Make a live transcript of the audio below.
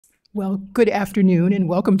Well, good afternoon and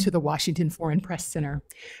welcome to the Washington Foreign Press Center.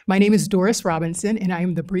 My name is Doris Robinson and I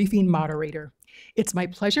am the briefing moderator. It's my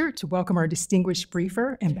pleasure to welcome our distinguished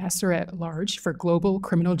briefer, Ambassador at Large for Global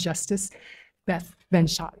Criminal Justice, Beth Van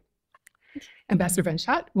Schaack. Ambassador Van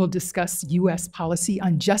Schaack will discuss U.S. policy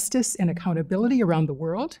on justice and accountability around the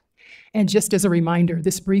world. And just as a reminder,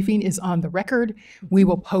 this briefing is on the record. We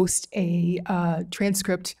will post a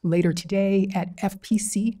transcript later today at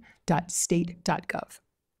fpc.state.gov.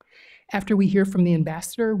 After we hear from the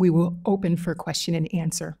ambassador, we will open for question and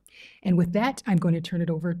answer. And with that, I'm going to turn it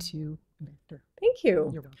over to Ambassador. Thank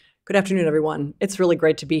you. Good afternoon, everyone. It's really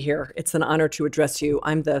great to be here. It's an honor to address you.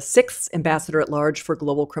 I'm the 6th Ambassador at Large for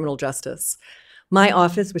Global Criminal Justice. My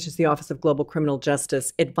office, which is the Office of Global Criminal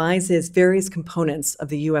Justice, advises various components of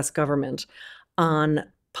the U.S. government on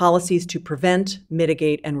policies to prevent,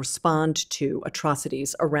 mitigate, and respond to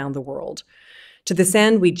atrocities around the world. To this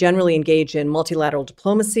end, we generally engage in multilateral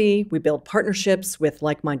diplomacy, we build partnerships with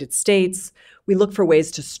like-minded states, we look for ways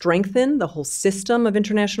to strengthen the whole system of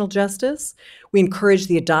international justice, we encourage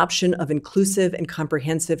the adoption of inclusive and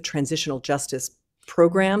comprehensive transitional justice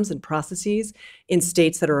programs and processes in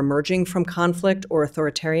states that are emerging from conflict or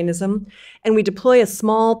authoritarianism, and we deploy a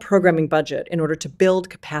small programming budget in order to build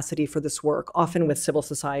capacity for this work, often with civil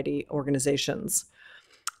society organizations.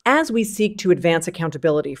 As we seek to advance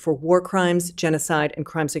accountability for war crimes, genocide, and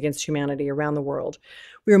crimes against humanity around the world,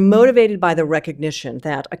 we are motivated by the recognition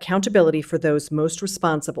that accountability for those most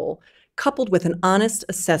responsible, coupled with an honest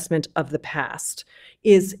assessment of the past,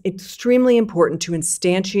 is extremely important to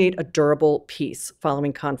instantiate a durable peace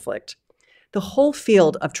following conflict. The whole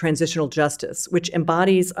field of transitional justice, which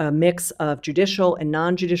embodies a mix of judicial and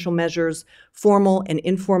non-judicial measures, formal and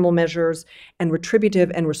informal measures, and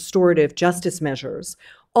retributive and restorative justice measures,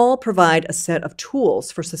 all provide a set of tools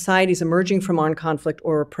for societies emerging from armed conflict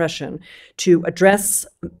or oppression to address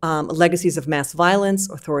legacies of mass violence,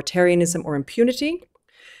 authoritarianism, or impunity,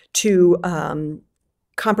 to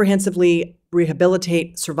comprehensively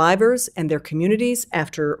rehabilitate survivors and their communities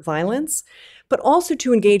after violence, but also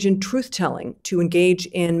to engage in truth-telling, to engage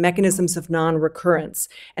in mechanisms of non-recurrence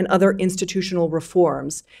and other institutional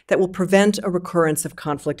reforms that will prevent a recurrence of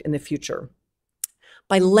conflict in the future.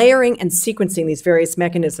 By layering and sequencing these various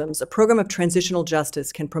mechanisms, a program of transitional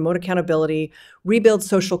justice can promote accountability, rebuild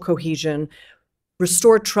social cohesion,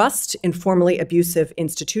 restore trust in formerly abusive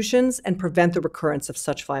institutions, and prevent the recurrence of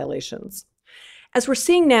such violations. As we're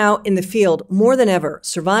seeing now in the field, more than ever,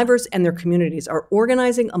 survivors and their communities are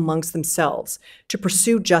organizing amongst themselves to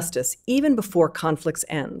pursue justice even before conflicts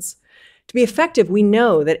ends. To be effective, we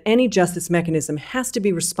know that any justice mechanism has to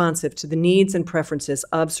be responsive to the needs and preferences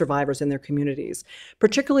of survivors and their communities,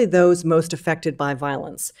 particularly those most affected by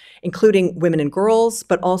violence, including women and girls,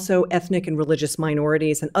 but also ethnic and religious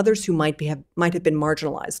minorities and others who might have been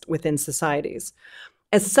marginalized within societies.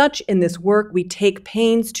 As such, in this work, we take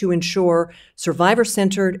pains to ensure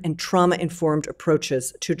survivor-centered and trauma-informed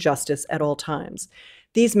approaches to justice at all times.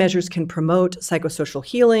 These measures can promote psychosocial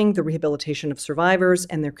healing, the rehabilitation of survivors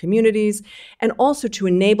and their communities, and also to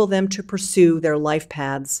enable them to pursue their life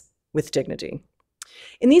paths with dignity.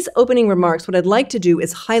 In these opening remarks, what I'd like to do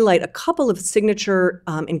is highlight a couple of signature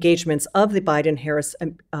engagements of the Biden-Harris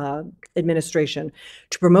administration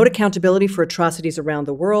to promote accountability for atrocities around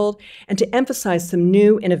the world and to emphasize some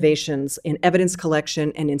new innovations in evidence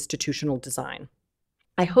collection and institutional design.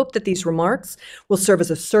 I hope that these remarks will serve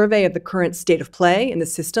as a survey of the current state of play in the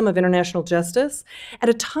system of international justice at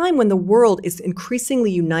a time when the world is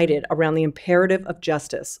increasingly united around the imperative of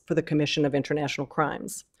justice for the commission of international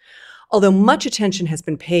crimes. Although much attention has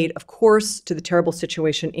been paid, of course, to the terrible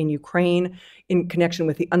situation in Ukraine in connection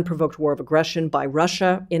with the unprovoked war of aggression by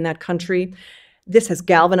Russia in that country, this has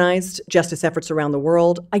galvanized justice efforts around the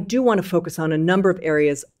world. I do want to focus on a number of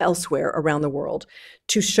areas elsewhere around the world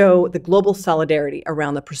to show the global solidarity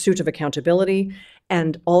around the pursuit of accountability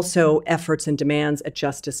and also efforts and demands at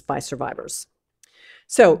justice by survivors.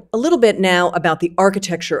 So, a little bit now about the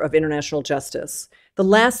architecture of international justice. The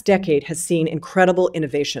last decade has seen incredible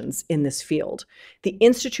innovations in this field. The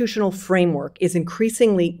institutional framework is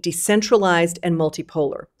increasingly decentralized and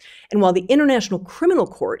multipolar. And while the International Criminal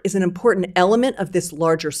Court is an important element of this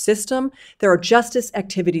larger system, there are justice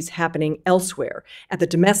activities happening elsewhere at the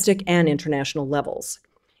domestic and international levels.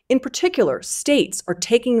 In particular, states are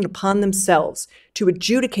taking it upon themselves to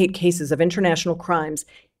adjudicate cases of international crimes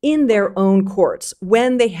in their own courts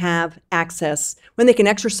when they have access, when they can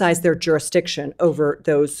exercise their jurisdiction over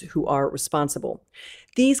those who are responsible.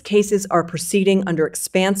 These cases are proceeding under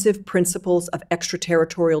expansive principles of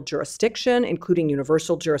extraterritorial jurisdiction, including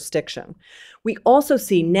universal jurisdiction. We also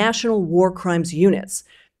see national war crimes units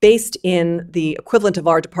based in the equivalent of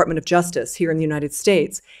our Department of Justice here in the United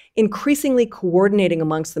States, increasingly coordinating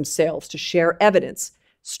amongst themselves to share evidence,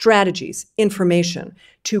 strategies, information,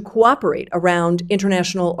 to cooperate around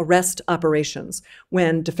international arrest operations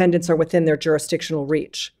when defendants are within their jurisdictional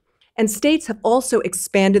reach. And states have also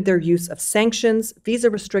expanded their use of sanctions, visa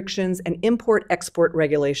restrictions, and import-export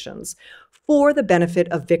regulations for the benefit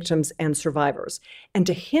of victims and survivors, and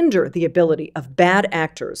to hinder the ability of bad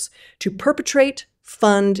actors to perpetrate,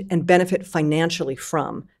 fund, and benefit financially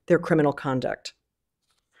from their criminal conduct.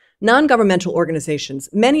 Non-governmental organizations,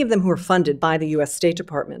 many of them who are funded by the U.S. State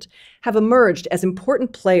Department, have emerged as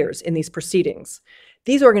important players in these proceedings.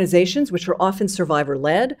 These organizations, which are often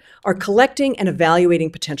survivor-led, are collecting and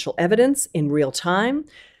evaluating potential evidence in real time,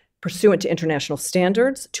 pursuant to international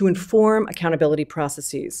standards, to inform accountability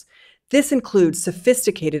processes. This includes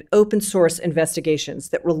sophisticated open-source investigations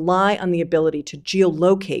that rely on the ability to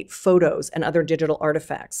geolocate photos and other digital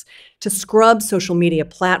artifacts, to scrub social media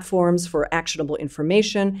platforms for actionable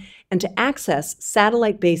information, and to access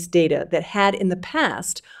satellite-based data that had in the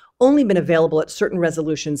past only been available at certain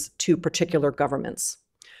resolutions to particular governments.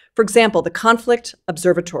 For example, the Conflict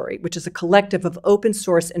Observatory, which is a collective of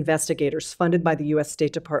open-source investigators funded by the U.S.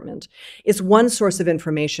 State Department, is one source of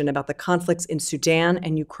information about the conflicts in Sudan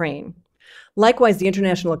and Ukraine. Likewise, the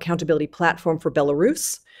International Accountability Platform for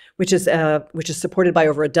Belarus, which is supported by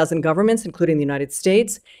over a dozen governments, including the United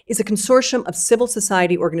States, is a consortium of civil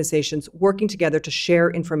society organizations working together to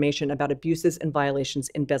share information about abuses and violations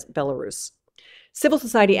in Belarus. Civil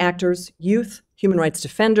society actors, youth, human rights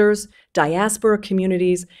defenders, diaspora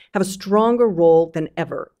communities have a stronger role than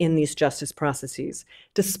ever in these justice processes,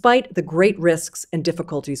 despite the great risks and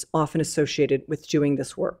difficulties often associated with doing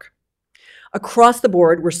this work. Across the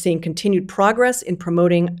board, we're seeing continued progress in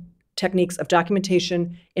promoting techniques of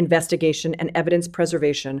documentation, investigation, and evidence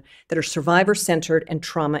preservation that are survivor-centered and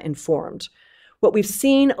trauma-informed. What we've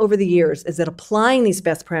seen over the years is that applying these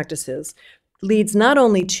best practices leads not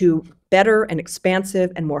only to better and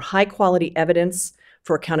expansive and more high-quality evidence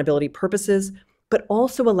for accountability purposes, but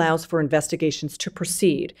also allows for investigations to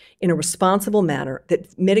proceed in a responsible manner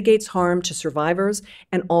that mitigates harm to survivors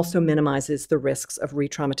and also minimizes the risks of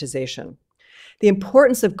re-traumatization. The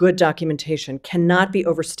importance of good documentation cannot be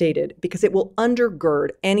overstated because it will undergird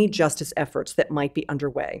any justice efforts that might be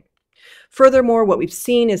underway. Furthermore, what we've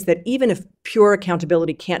seen is that even if pure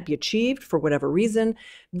accountability can't be achieved for whatever reason,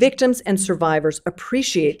 victims and survivors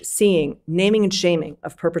appreciate seeing naming and shaming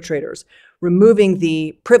of perpetrators, removing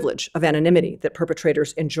the privilege of anonymity that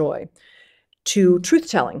perpetrators enjoy, to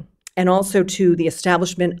truth-telling, and also to the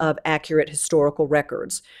establishment of accurate historical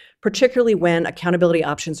records, particularly when accountability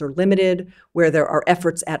options are limited, where there are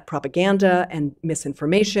efforts at propaganda and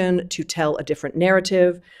misinformation to tell a different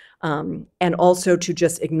narrative, and also to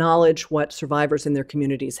just acknowledge what survivors in their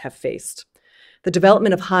communities have faced. The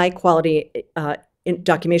development of high-quality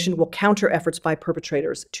documentation will counter efforts by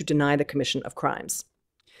perpetrators to deny the commission of crimes.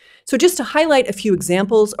 So just to highlight a few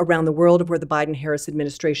examples around the world of where the Biden-Harris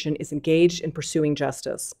administration is engaged in pursuing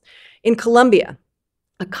justice. In Colombia,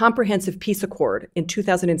 a comprehensive peace accord in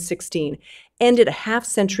 2016 ended a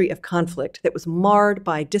half-century of conflict that was marred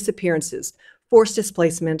by disappearances, forced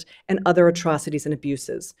displacement, and other atrocities and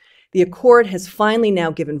abuses. The accord has finally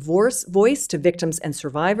now given voice to victims and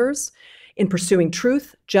survivors in pursuing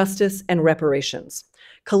truth, justice, and reparations.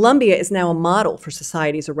 Colombia is now a model for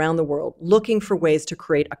societies around the world looking for ways to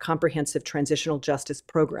create a comprehensive transitional justice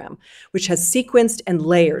program, which has sequenced and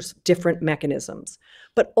layers different mechanisms,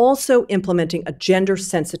 but also implementing a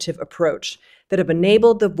gender-sensitive approach that have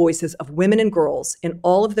enabled the voices of women and girls in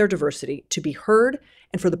all of their diversity to be heard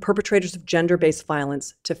and for the perpetrators of gender-based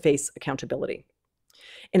violence to face accountability.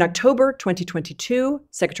 In October 2022,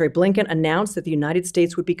 Secretary Blinken announced that the United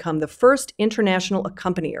States would become the first international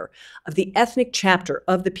accompanier of the ethnic chapter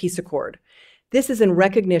of the peace accord. This is in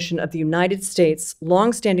recognition of the United States'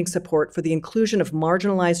 longstanding support for the inclusion of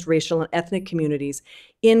marginalized racial and ethnic communities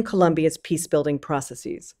in Colombia's peace-building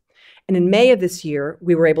processes. And in May of this year,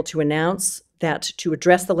 we were able to announce that to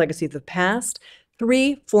address the legacy of the past,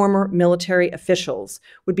 3 former military officials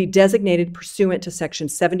would be designated pursuant to Section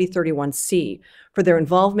 7031C for their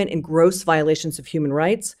involvement in gross violations of human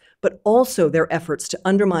rights, but also their efforts to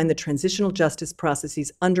undermine the transitional justice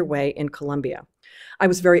processes underway in Colombia. I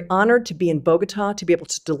was very honored to be in Bogota to be able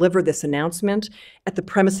to deliver this announcement at the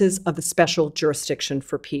premises of the Special Jurisdiction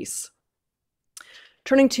for Peace.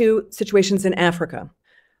 Turning to situations in Africa.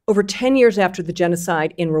 Over 10 years after the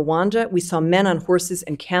genocide in Rwanda, we saw men on horses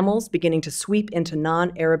and camels beginning to sweep into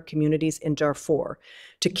non-Arab communities in Darfur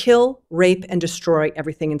to kill, rape, and destroy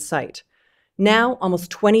everything in sight. Now, almost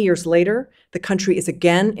 20 years later, the country is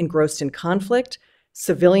again engrossed in conflict.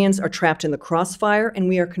 Civilians are trapped in the crossfire, and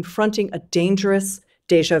we are confronting a dangerous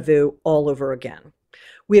déjà vu all over again.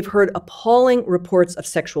 We have heard appalling reports of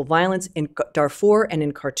sexual violence in Darfur and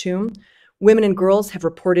in Khartoum. Women and girls have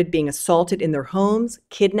reported being assaulted in their homes,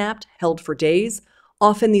 kidnapped, held for days.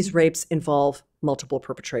 Often these rapes involve multiple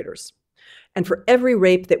perpetrators. And for every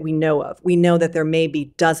rape that we know of, we know that there may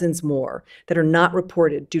be dozens more that are not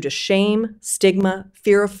reported due to shame, stigma,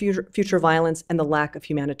 fear of future violence, and the lack of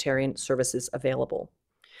humanitarian services available.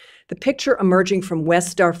 The picture emerging from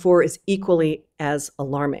West Darfur is equally as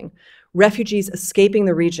alarming. Refugees escaping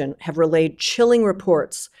the region have relayed chilling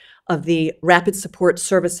reports of the rapid support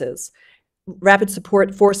forces,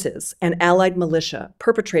 and allied militia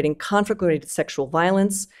perpetrating conflict-related sexual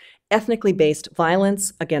violence, ethnically based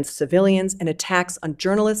violence against civilians, and attacks on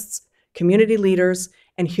journalists, community leaders,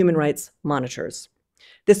 and human rights monitors.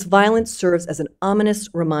 This violence serves as an ominous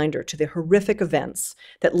reminder to the horrific events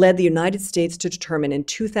that led the United States to determine in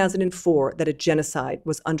 2004 that a genocide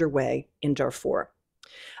was underway in Darfur.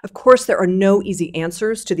 Of course, there are no easy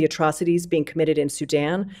answers to the atrocities being committed in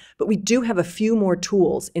Sudan, but we do have a few more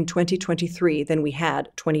tools in 2023 than we had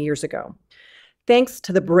 20 years ago. Thanks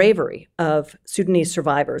to the bravery of Sudanese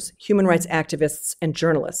survivors, human rights activists, and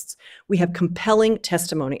journalists, we have compelling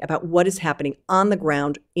testimony about what is happening on the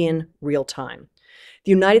ground in real time. The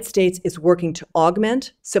United States is working to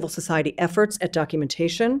augment civil society efforts at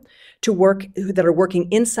documentation that are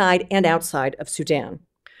working inside and outside of Sudan.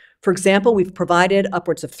 For example, we've provided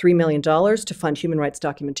upwards of $3 million to fund human rights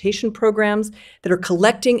documentation programs that are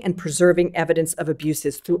collecting and preserving evidence of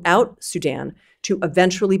abuses throughout Sudan to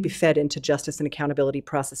eventually be fed into justice and accountability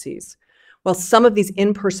processes. While some of these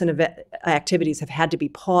in-person activities have had to be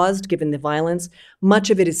paused given the violence, much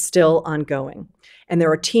of it is still ongoing. And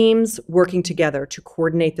there are teams working together to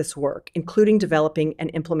coordinate this work, including developing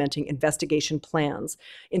and implementing investigation plans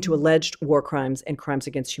into alleged war crimes and crimes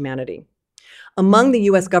against humanity. Among the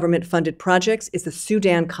U.S. government-funded projects is the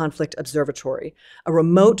Sudan Conflict Observatory, a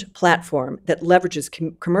remote platform that leverages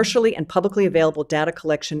commercially and publicly available data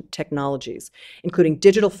collection technologies, including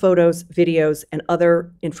digital photos, videos, and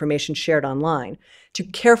other information shared online, to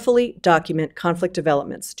carefully document conflict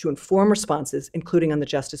developments to inform responses, including on the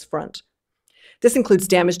justice front. This includes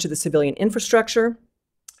damage to the civilian infrastructure,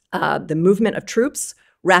 the movement of troops,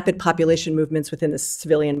 rapid population movements within the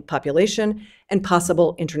civilian population, and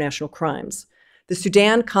possible international crimes. The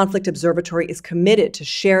Sudan Conflict Observatory is committed to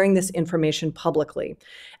sharing this information publicly,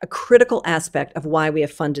 a critical aspect of why we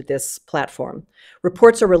have funded this platform.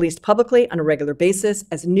 Reports are released publicly on a regular basis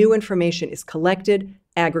as new information is collected,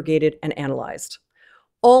 aggregated, and analyzed.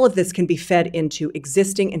 All of this can be fed into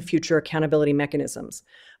existing and future accountability mechanisms.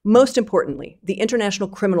 Most importantly, the International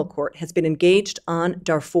Criminal Court has been engaged on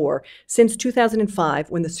Darfur since 2005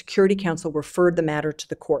 when the Security Council referred the matter to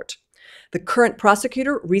the court. The current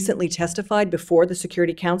prosecutor recently testified before the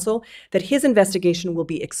Security Council that his investigation will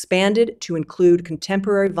be expanded to include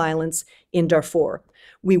contemporary violence in Darfur.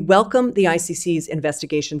 We welcome the ICC's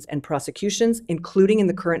investigations and prosecutions, including in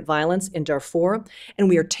the current violence in Darfur, and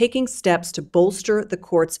we are taking steps to bolster the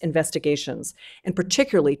court's investigations, and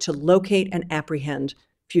particularly to locate and apprehend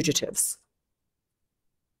fugitives.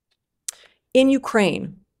 In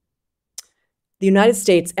Ukraine, the United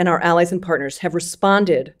States and our allies and partners have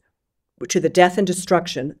responded to the death and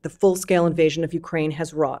destruction the full-scale invasion of Ukraine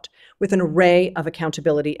has wrought with an array of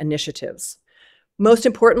accountability initiatives. Most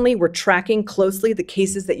importantly, we're tracking closely the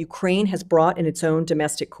cases that Ukraine has brought in its own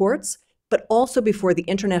domestic courts, but also before the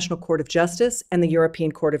International Court of Justice and the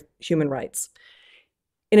European Court of Human Rights.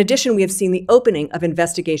 In addition, we have seen the opening of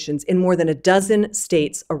investigations in more than a dozen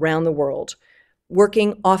states around the world,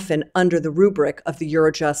 working often under the rubric of the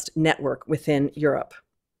Eurojust network within Europe.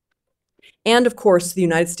 And of course, the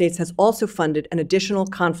United States has also funded an additional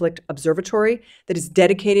conflict observatory that is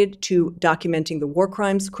dedicated to documenting the war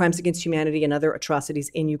crimes, crimes against humanity, and other atrocities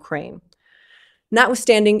in Ukraine.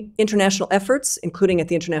 Notwithstanding international efforts, including at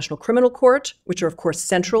the International Criminal Court, which are of course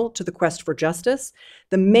central to the quest for justice,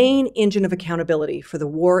 the main engine of accountability for the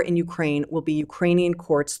war in Ukraine will be Ukrainian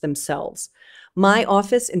courts themselves. My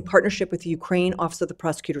office, in partnership with the Ukraine Office of the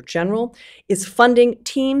Prosecutor General, is funding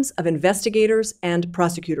teams of investigators and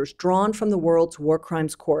prosecutors drawn from the world's war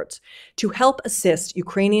crimes courts to help assist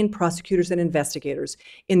Ukrainian prosecutors and investigators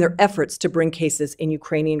in their efforts to bring cases in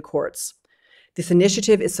Ukrainian courts. This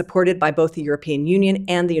initiative is supported by both the European Union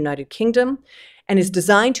and the United Kingdom and is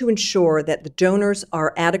designed to ensure that the donors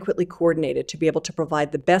are adequately coordinated to be able to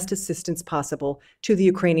provide the best assistance possible to the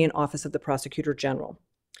Ukrainian Office of the Prosecutor General.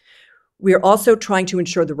 We are also trying to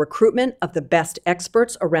ensure the recruitment of the best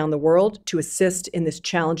experts around the world to assist in this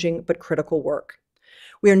challenging but critical work.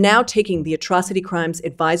 We are now taking the Atrocity Crimes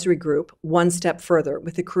Advisory Group one step further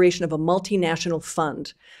with the creation of a multinational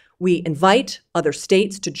fund. We invite other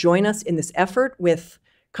states to join us in this effort with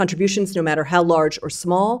contributions, no matter how large or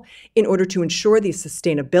small, in order to ensure the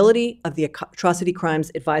sustainability of the Atrocity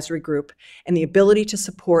Crimes Advisory Group and the ability to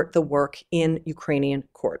support the work in Ukrainian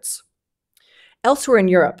courts. Elsewhere in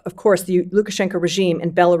Europe, of course, the Lukashenko regime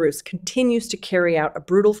in Belarus continues to carry out a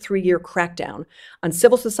brutal 3-year crackdown on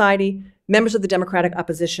civil society, members of the democratic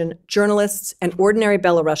opposition, journalists, and ordinary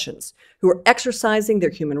Belarusians who are exercising their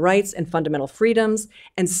human rights and fundamental freedoms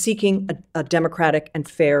and seeking a democratic and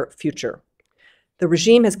fair future. The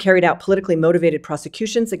regime has carried out politically motivated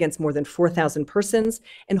prosecutions against more than 4,000 persons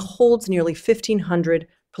and holds nearly 1,500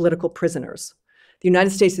 political prisoners. The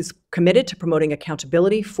United States is committed to promoting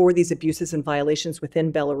accountability for these abuses and violations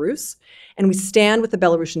within Belarus, and we stand with the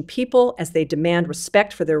Belarusian people as they demand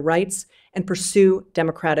respect for their rights and pursue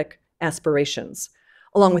democratic aspirations.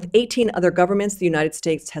 Along with 18 other governments, the United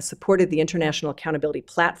States has supported the International Accountability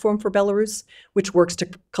Platform for Belarus, which works to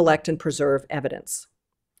collect and preserve evidence.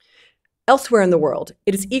 Elsewhere in the world,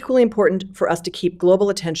 it is equally important for us to keep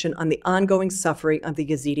global attention on the ongoing suffering of the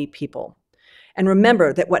Yazidi people. And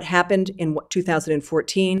remember that what happened in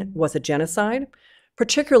 2014 was a genocide,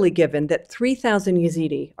 particularly given that 3,000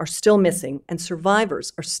 Yazidi are still missing and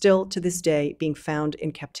survivors are still to this day being found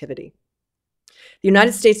in captivity. The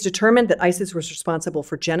United States determined that ISIS was responsible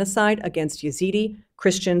for genocide against Yazidi,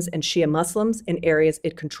 Christians, and Shia Muslims in areas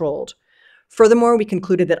it controlled. Furthermore, we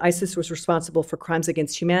concluded that ISIS was responsible for crimes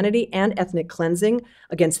against humanity and ethnic cleansing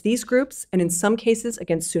against these groups, and in some cases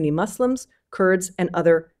against Sunni Muslims, Kurds, and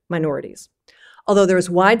other minorities. Although there is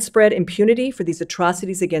widespread impunity for these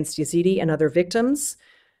atrocities against Yazidi and other victims,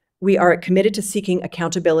 we are committed to seeking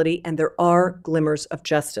accountability, and there are glimmers of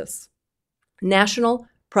justice. National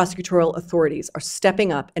prosecutorial authorities are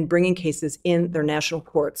stepping up and bringing cases in their national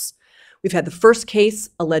courts. We've had the first case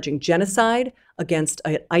alleging genocide against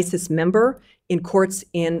an ISIS member in courts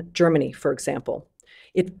in Germany, for example.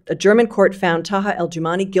 A German court found Taha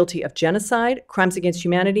el-Jumani guilty of genocide, crimes against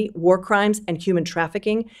humanity, war crimes, and human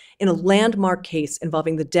trafficking in a landmark case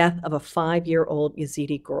involving the death of a 5-year-old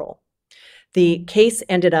Yazidi girl. The case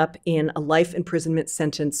ended up in a life imprisonment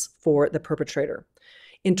sentence for the perpetrator.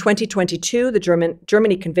 In 2022,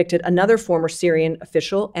 Germany convicted another former Syrian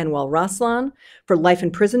official, Anwar Raslan, for life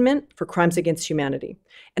imprisonment for crimes against humanity.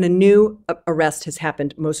 And a new arrest has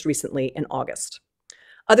happened most recently in August.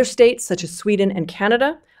 Other states, such as Sweden and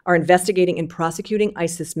Canada, are investigating and prosecuting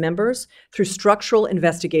ISIS members through structural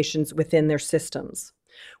investigations within their systems.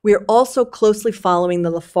 We are also closely following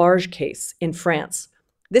the Lafarge case in France.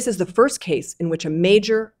 This is the first case in which a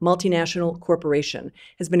major multinational corporation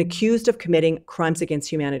has been accused of committing crimes against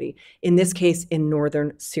humanity, in this case in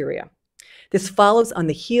northern Syria. This follows on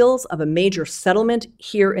the heels of a major settlement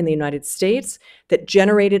here in the United States that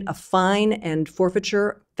generated a fine and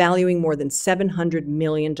forfeiture valuing more than $700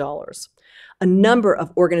 million. A number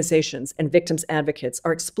of organizations and victims advocates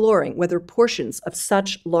are exploring whether portions of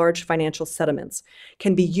such large financial settlements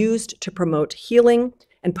can be used to promote healing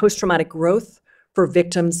and post-traumatic growth for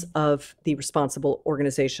victims of the responsible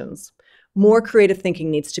organizations. More creative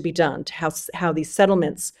thinking needs to be done to how these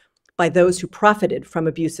settlements by those who profited from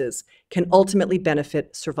abuses can ultimately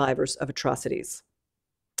benefit survivors of atrocities.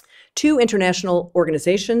 2 international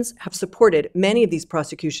organizations have supported many of these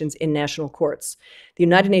prosecutions in national courts: the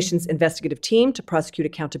United Nations Investigative Team to prosecute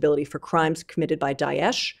accountability for crimes committed by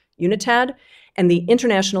Daesh, UNITAD, and the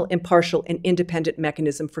International Impartial and Independent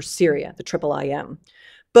Mechanism for Syria, the IIIM.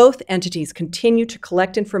 Both entities continue to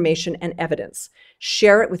collect information and evidence,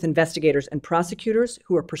 share it with investigators and prosecutors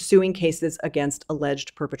who are pursuing cases against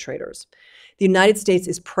alleged perpetrators. The United States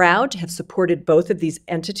is proud to have supported both of these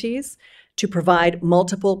entities to provide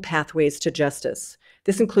multiple pathways to justice.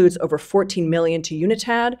 This includes over $14 million to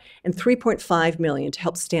UNITAD and $3.5 million to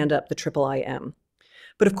help stand up the IIIM.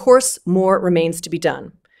 But of course, more remains to be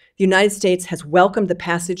done. The United States has welcomed the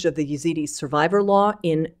passage of the Yazidi survivor law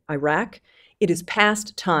in Iraq. It is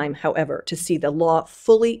past time, however, to see the law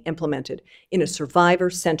fully implemented in a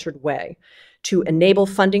survivor-centered way to enable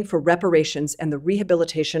funding for reparations and the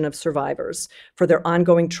rehabilitation of survivors for their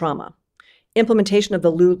ongoing trauma. Implementation of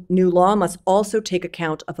the new law must also take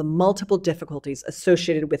account of the multiple difficulties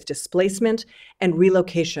associated with displacement and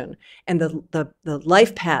relocation and the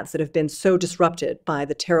life paths that have been so disrupted by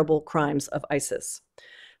the terrible crimes of ISIS.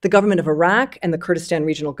 The government of Iraq and the Kurdistan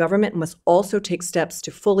Regional Government must also take steps to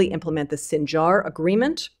fully implement the Sinjar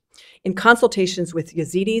Agreement in consultations with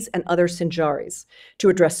Yazidis and other Sinjaris to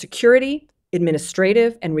address security,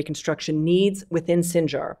 administrative, and reconstruction needs within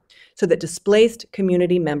Sinjar so that displaced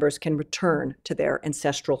community members can return to their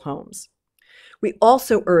ancestral homes. We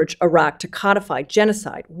also urge Iraq to codify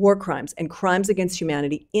genocide, war crimes, and crimes against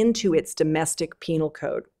humanity into its domestic penal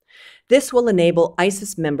code. This will enable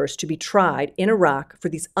ISIS members to be tried in Iraq for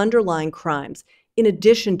these underlying crimes, in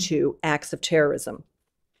addition to acts of terrorism.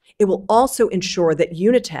 It will also ensure that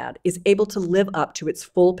UNITAD is able to live up to its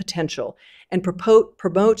full potential and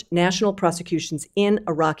promote national prosecutions in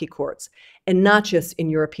Iraqi courts, and not just in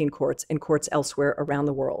European courts and courts elsewhere around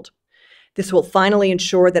the world. This will finally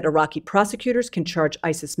ensure that Iraqi prosecutors can charge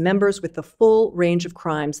ISIS members with the full range of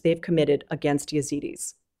crimes they've committed against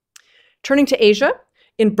Yazidis. Turning to Asia,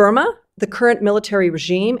 in Burma, the current military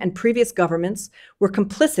regime and previous governments were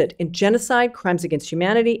complicit in genocide, crimes against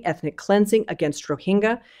humanity, ethnic cleansing against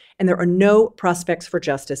Rohingya, and there are no prospects for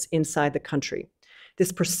justice inside the country.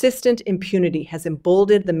 This persistent impunity has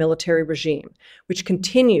emboldened the military regime, which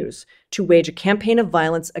continues to wage a campaign of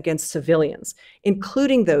violence against civilians,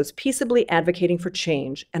 including those peaceably advocating for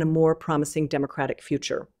change and a more promising democratic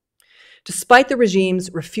future. Despite the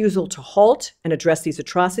regime's refusal to halt and address these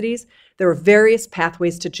atrocities, there are various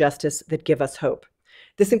pathways to justice that give us hope.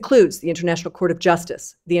 This includes the International Court of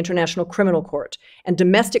Justice, the International Criminal Court, and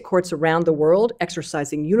domestic courts around the world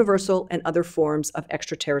exercising universal and other forms of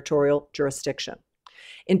extraterritorial jurisdiction.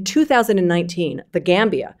 In 2019, the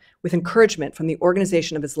Gambia, with encouragement from the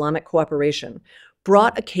Organization of Islamic Cooperation,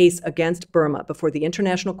 brought a case against Burma before the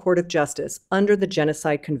International Court of Justice under the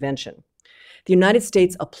Genocide Convention. The United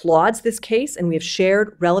States applauds this case, and we have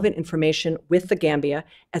shared relevant information with the Gambia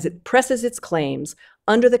as it presses its claims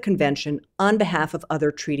under the convention on behalf of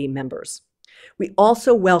other treaty members. We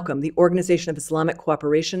also welcome the Organization of Islamic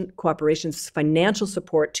Cooperation's financial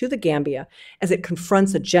support to the Gambia as it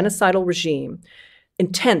confronts a genocidal regime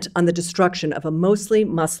intent on the destruction of a mostly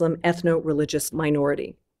Muslim ethno-religious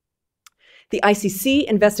minority. The ICC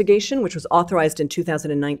investigation, which was authorized in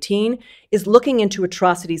 2019, is looking into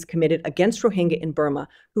atrocities committed against Rohingya in Burma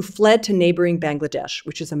who fled to neighboring Bangladesh,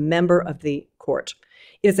 which is a member of the court.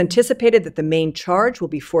 It is anticipated that the main charge will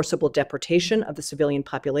be forcible deportation of the civilian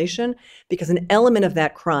population because an element of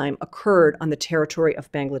that crime occurred on the territory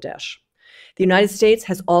of Bangladesh. The United States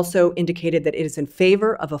has also indicated that it is in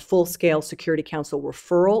favor of a full-scale Security Council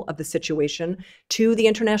referral of the situation to the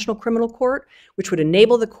International Criminal Court, which would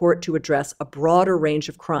enable the court to address a broader range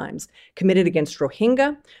of crimes committed against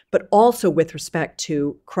Rohingya, but also with respect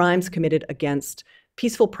to crimes committed against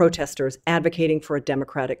peaceful protesters advocating for a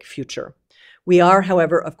democratic future. We are,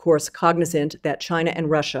 however, of course, cognizant that China and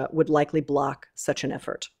Russia would likely block such an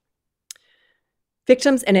effort.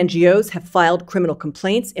 Victims and NGOs have filed criminal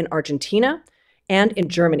complaints in Argentina and in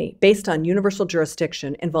Germany based on universal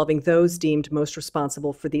jurisdiction involving those deemed most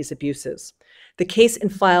responsible for these abuses. The case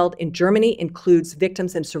filed in Germany includes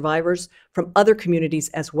victims and survivors from other communities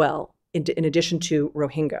as well, in addition to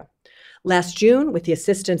Rohingya. Last June, with the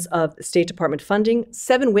assistance of State Department funding,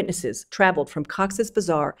 7 witnesses traveled from Cox's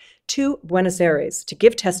Bazar to Buenos Aires to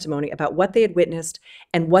give testimony about what they had witnessed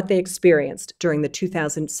and what they experienced during the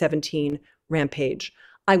 2017 rampage.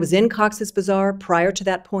 I was in Cox's Bazar prior to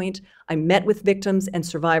that point. I met with victims and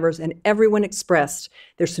survivors, and everyone expressed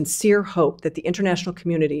their sincere hope that the international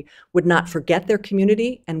community would not forget their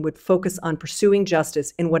community and would focus on pursuing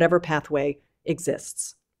justice in whatever pathway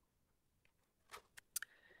exists.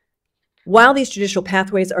 While these judicial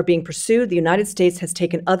pathways are being pursued, the United States has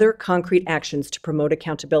taken other concrete actions to promote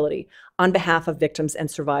accountability on behalf of victims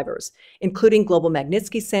and survivors, including global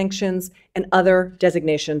Magnitsky sanctions and other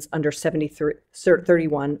designations under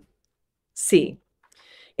 7031C.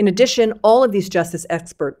 In addition, all of these justice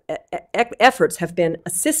efforts have been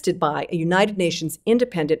assisted by a United Nations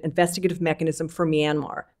independent investigative mechanism for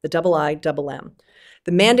Myanmar, the IIMM.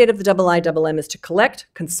 The mandate of the IIMM is to collect,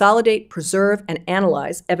 consolidate, preserve, and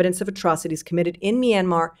analyze evidence of atrocities committed in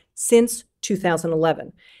Myanmar since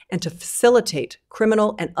 2011, and to facilitate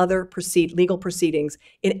criminal and other legal proceedings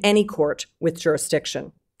in any court with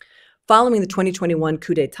jurisdiction. Following the 2021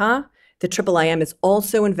 coup d'etat, the IIIM is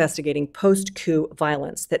also investigating post-coup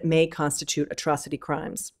violence that may constitute atrocity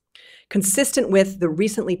crimes. Consistent with the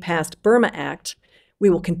recently passed Burma Act, we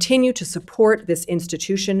will continue to support this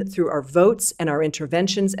institution through our votes and our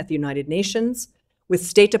interventions at the United Nations, with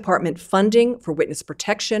State Department funding for witness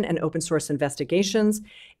protection and open source investigations,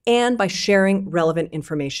 and by sharing relevant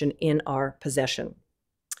information in our possession.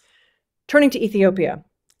 Turning to Ethiopia.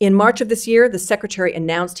 In March of this year, the Secretary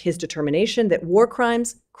announced his determination that war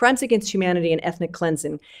crimes, crimes against humanity, and ethnic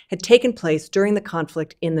cleansing had taken place during the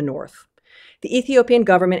conflict in the north. The Ethiopian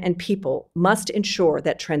government and people must ensure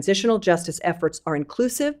that transitional justice efforts are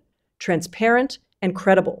inclusive, transparent, and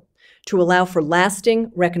credible to allow for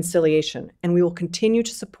lasting reconciliation, and we will continue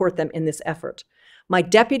to support them in this effort. My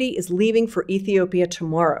deputy is leaving for Ethiopia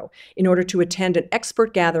tomorrow in order to attend an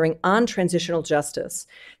expert gathering on transitional justice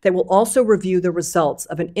that will also review the results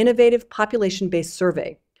of an innovative population-based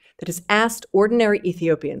survey that has asked ordinary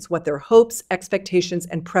Ethiopians what their hopes, expectations,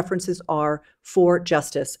 and preferences are for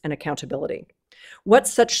justice and accountability. What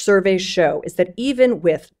such surveys show is that even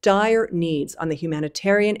with dire needs on the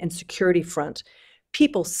humanitarian and security front,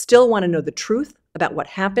 people still want to know the truth about what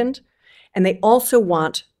happened, and they also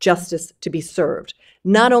want justice to be served,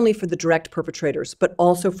 not only for the direct perpetrators, but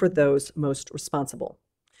also for those most responsible.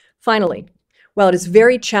 Finally, while it is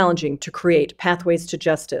very challenging to create pathways to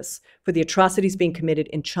justice for the atrocities being committed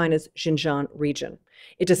in China's Xinjiang region,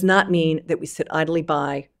 it does not mean that we sit idly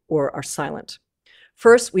by or are silent.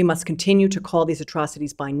 First, we must continue to call these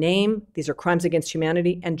atrocities by name. These are crimes against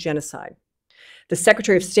humanity and genocide. The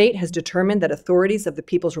Secretary of State has determined that authorities of the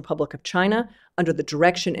People's Republic of China, under the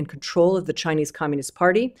direction and control of the Chinese Communist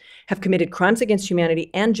Party, have committed crimes against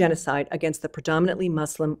humanity and genocide against the predominantly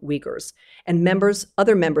Muslim Uyghurs and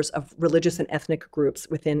other members of religious and ethnic groups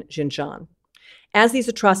within Xinjiang. As these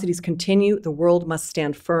atrocities continue, the world must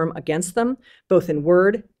stand firm against them, both in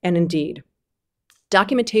word and in deed.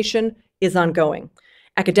 Documentation is ongoing.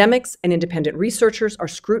 Academics and independent researchers are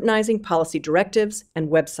scrutinizing policy directives and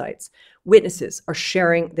websites. Witnesses are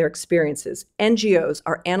sharing their experiences. NGOs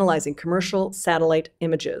are analyzing commercial satellite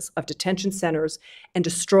images of detention centers and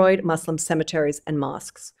destroyed Muslim cemeteries and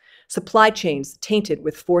mosques. Supply chains tainted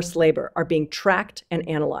with forced labor are being tracked and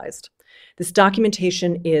analyzed. This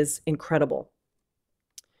documentation is incredible.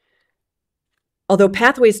 Although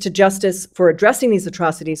pathways to justice for addressing these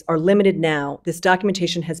atrocities are limited now, this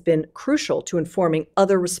documentation has been crucial to informing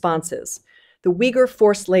other responses. The Uyghur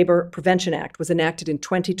Forced Labor Prevention Act was enacted in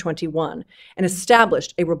 2021 and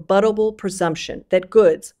established a rebuttable presumption that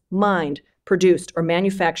goods mined, produced, or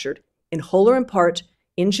manufactured in whole or in part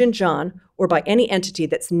in Xinjiang or by any entity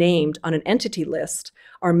that's named on an entity list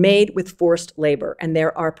are made with forced labor and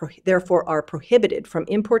therefore are prohibited from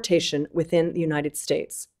importation within the United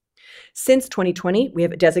States. Since 2020, we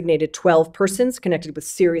have designated 12 persons connected with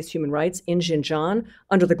serious human rights in Xinjiang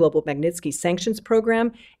under the Global Magnitsky Sanctions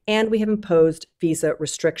Program, and we have imposed visa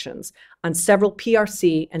restrictions on several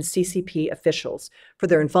PRC and CCP officials for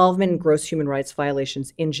their involvement in gross human rights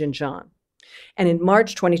violations in Xinjiang. And in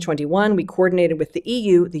March 2021, we coordinated with the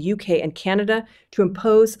EU, the UK, and Canada to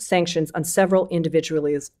impose sanctions on several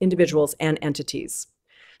individuals and entities.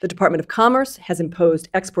 The Department of Commerce has imposed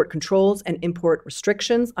export controls and import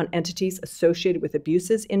restrictions on entities associated with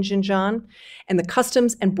abuses in Xinjiang, and the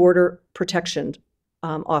Customs and Border Protection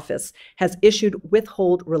Office has issued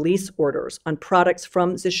withhold release orders on products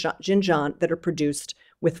from Xinjiang that are produced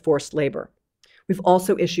with forced labor. We've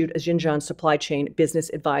also issued a Xinjiang supply chain business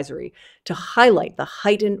advisory to highlight the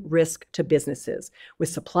heightened risk to businesses with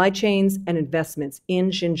supply chains and investments in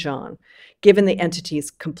Xinjiang, given the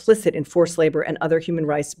entities complicit in forced labor and other human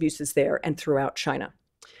rights abuses there and throughout China.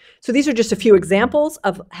 So these are just a few examples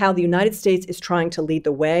of how the United States is trying to lead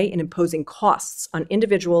the way in imposing costs on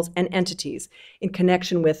individuals and entities in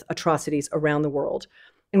connection with atrocities around the world.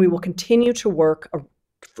 And we will continue to work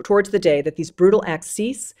towards the day that these brutal acts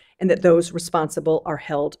cease and that those responsible are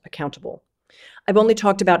held accountable. I've only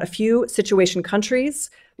talked about a few situation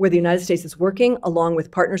countries where the United States is working along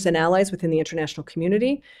with partners and allies within the international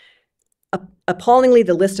community. Appallingly,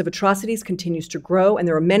 the list of atrocities continues to grow, and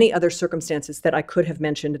there are many other circumstances that I could have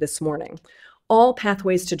mentioned this morning. All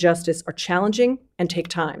pathways to justice are challenging and take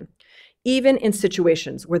time. Even in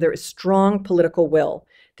situations where there is strong political will,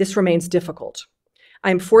 this remains difficult. I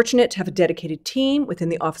am fortunate to have a dedicated team within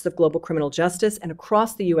the Office of Global Criminal Justice and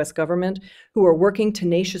across the U.S. government who are working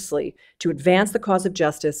tenaciously to advance the cause of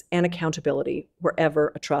justice and accountability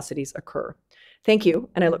wherever atrocities occur. Thank you,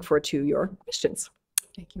 and I look forward to your questions.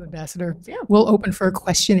 Thank you, Ambassador. Yeah. We'll open for a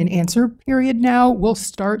question and answer period now. We'll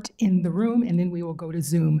start in the room, and then we will go to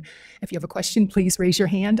Zoom. If you have a question, please raise your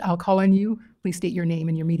hand. I'll call on you. Please state your name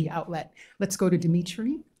and your media outlet. Let's go to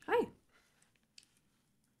Dimitri. Hi.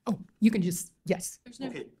 Oh, you can just, yes.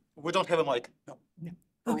 Okay, we don't have a mic. No.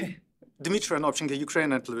 Okay. Dmitry Anovchenko,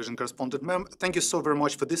 Ukrainian television correspondent. Ma'am, thank you so very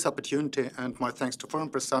much for this opportunity, and my thanks to Foreign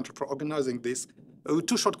Press Center for organizing this.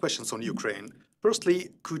 Two short questions on Ukraine. Firstly,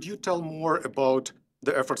 could you tell more about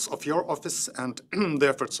the efforts of your office and the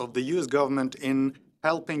efforts of the US government in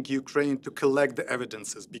helping Ukraine to collect the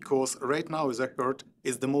evidences? Because right now, as I heard,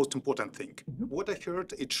 is the most important thing. What I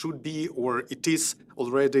heard, it should be, or it is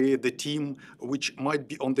already the team which might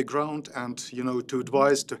be on the ground and, to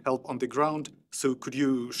advise, to help on the ground. So could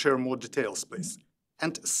you share more details, please?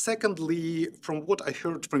 And secondly, from what I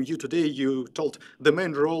heard from you today, you told the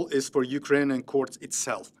main role is for Ukrainian courts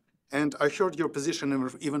itself. And I heard your position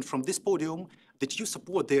even from this podium that you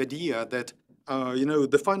support the idea that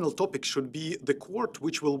the final topic should be the court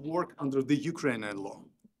which will work under the Ukrainian law.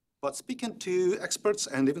 But speaking to experts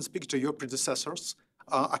and even speaking to your predecessors,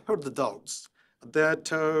 I heard the doubts that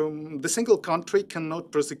the single country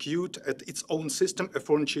cannot prosecute at its own system a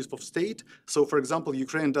foreign chief of state. So, for example,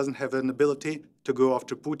 Ukraine doesn't have an ability to go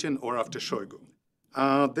after Putin or after Shoigu.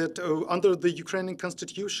 That under the Ukrainian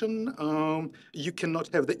constitution, you cannot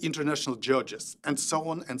have the international judges, and so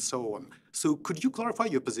on and so on. So could you clarify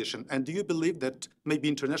your position? And do you believe that maybe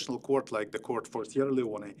international court like the court for Sierra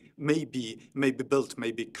Leone may be built,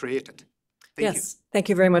 may be created? Thank you. Thank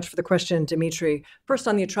you very much for the question, Dimitri. First,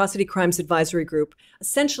 on the Atrocity Crimes Advisory Group,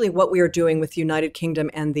 essentially what we are doing with the United Kingdom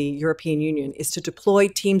and the European Union is to deploy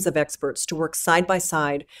teams of experts to work side by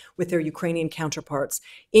side with their Ukrainian counterparts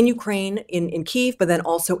in Ukraine, in Kyiv, but then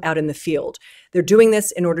also out in the field. They're doing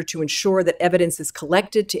this in order to ensure that evidence is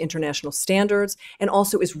collected to international standards and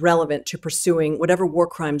also is relevant to pursuing whatever war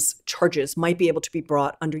crimes charges might be able to be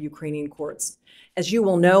brought under Ukrainian courts. As you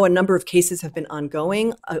will know, a number of cases have been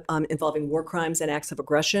ongoing involving war crimes and acts of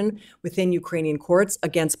aggression within Ukrainian courts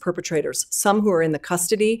against perpetrators, some who are in the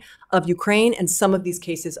custody of Ukraine, and some of these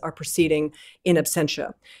cases are proceeding in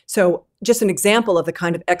absentia. So just an example of the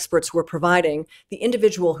kind of experts we're providing, the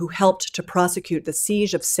individual who helped to prosecute the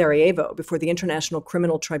siege of Sarajevo before the International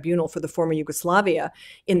Criminal Tribunal for the former Yugoslavia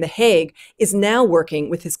in The Hague is now working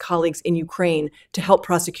with his colleagues in Ukraine to help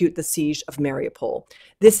prosecute the siege of Mariupol.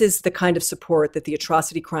 This is the kind of support that the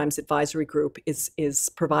Atrocity Crimes Advisory Group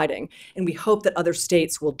is providing. And we hope that other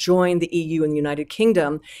states will join the EU and the United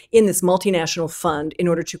Kingdom in this multinational fund in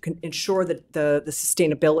order to ensure that the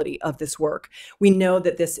sustainability of this work. We know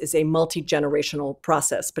that this is a multi-generational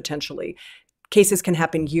process, potentially. Cases can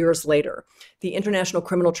happen years later. The International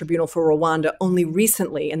Criminal Tribunal for Rwanda only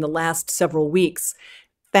recently, in the last several weeks,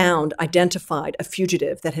 identified a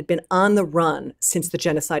fugitive that had been on the run since the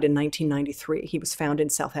genocide in 1993. He was found in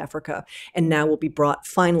South Africa and now will be brought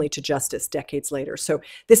finally to justice decades later. So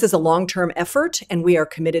this is a long-term effort, and we are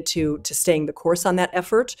committed to staying the course on that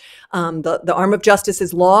effort. The arm of justice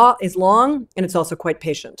is long, and it's also quite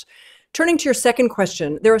patient. Turning to your second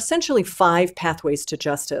question, there are essentially 5 pathways to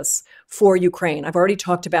justice for Ukraine. I've already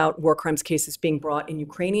talked about war crimes cases being brought in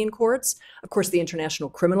Ukrainian courts. Of course, the International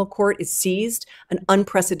Criminal Court is seized. An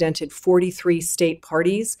unprecedented 43 state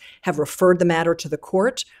parties have referred the matter to the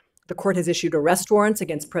court. The court has issued arrest warrants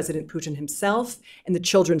against President Putin himself and the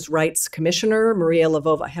Children's Rights Commissioner, Maria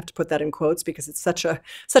Lvova. I have to put that in quotes because it's such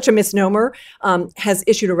a misnomer, has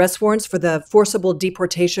issued arrest warrants for the forcible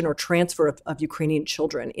deportation or transfer of Ukrainian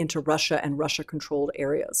children into Russia and Russia-controlled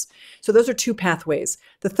areas. So those are 2 pathways.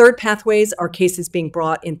 The third pathways are cases being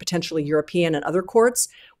brought in potentially European and other courts.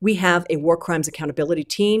 We have a war crimes accountability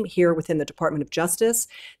team here within the Department of Justice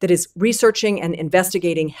that is researching and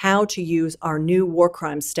investigating how to use our new war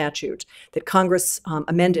crimes statute that Congress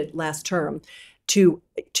amended last term to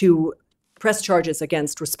press charges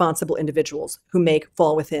against responsible individuals who may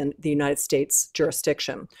fall within the United States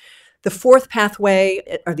jurisdiction. The fourth pathway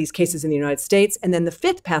are these cases in the United States. And then the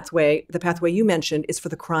fifth pathway, the pathway you mentioned, is for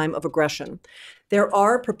the crime of aggression. There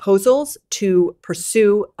are proposals to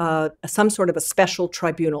pursue some sort of a special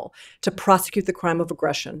tribunal to prosecute the crime of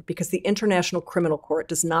aggression because the International Criminal Court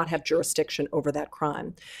does not have jurisdiction over that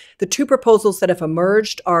crime. The 2 proposals that have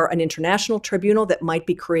emerged are an international tribunal that might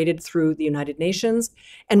be created through the United Nations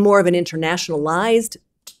and more of an internationalized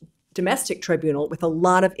domestic tribunal with a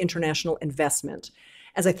lot of international investment.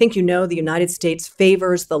 As I think you know, the United States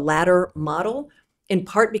favors the latter model, in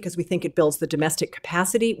part because we think it builds the domestic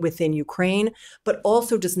capacity within Ukraine, but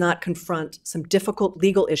also does not confront some difficult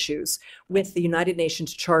legal issues with the United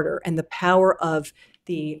Nations Charter and the power of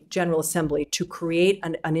the General Assembly to create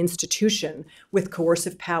an institution with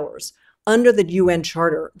coercive powers. Under the UN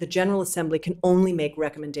Charter, the General Assembly can only make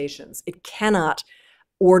recommendations. It cannot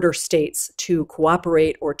order states to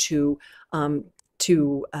cooperate or to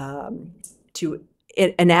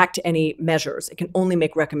enact any measures. It can only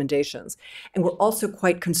make recommendations. And we're also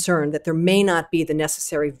quite concerned that there may not be the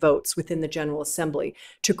necessary votes within the General Assembly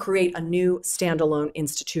to create a new standalone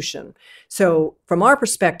institution. So from our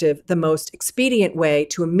perspective, the most expedient way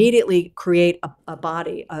to immediately create a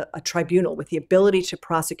body, a tribunal with the ability to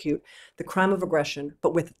prosecute the crime of aggression,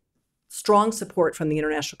 but with strong support from the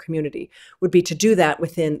international community, would be to do that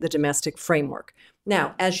within the domestic framework.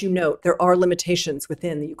 Now, as you note, there are limitations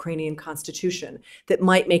within the Ukrainian constitution that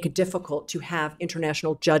might make it difficult to have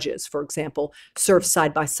international judges, for example, serve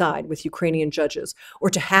side by side with Ukrainian judges,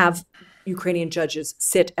 or to have Ukrainian judges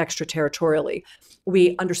sit extraterritorially.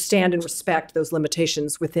 We understand and respect those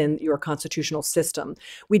limitations within your constitutional system.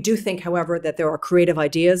 We do think, however, that there are creative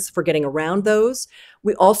ideas for getting around those.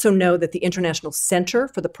 We also know that the International Center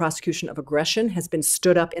for the Prosecution of Aggression has been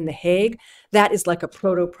stood up in The Hague. That is like a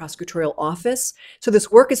proto-prosecutorial office. So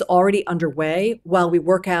this work is already underway while we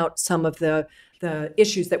work out some of the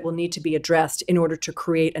issues that will need to be addressed in order to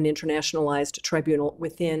create an internationalized tribunal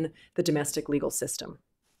within the domestic legal system.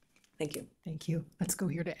 Thank you. Thank you. Let's go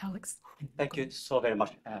here to Alex. Thank you so very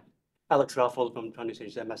much. Alex Raffel from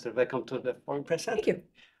 20th semester. Welcome to the Foreign Press Center. Thank you.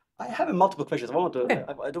 I have multiple questions. Okay.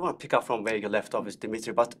 I don't want to pick up from where you left off with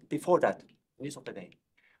Dimitri, but before that, news of the day.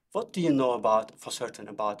 What do you know for certain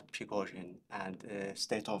about Prigozhin and the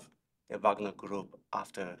state of the Wagner Group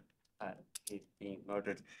after he being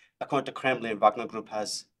murdered? According to Kremlin, Wagner Group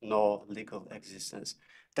has no legal existence.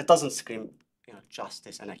 That doesn't scream,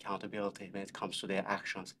 justice and accountability when it comes to their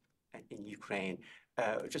actions in Ukraine.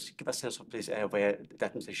 Just give a sense of, please, where the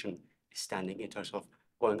administration is standing in terms of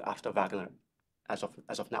going after Wagner as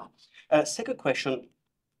of now. Second question,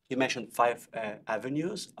 you mentioned 5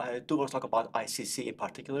 avenues. I do want to talk about ICC in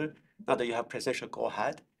particular. Now that you have presidential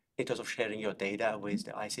go-ahead in terms of sharing your data with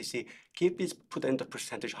the ICC, can you please put into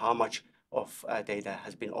percentage how much of data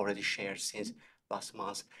has been already shared since last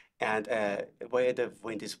month, and where the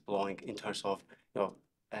wind is blowing in terms of,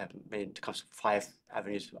 when it comes to 5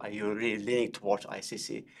 avenues, are you really leaning towards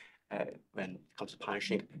ICC when it comes to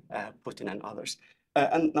punishing Putin and others?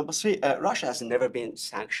 And number 3, Russia has never been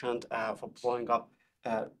sanctioned for blowing up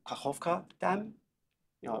Kakhovka Dam.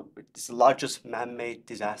 It's the largest man-made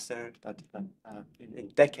disaster that in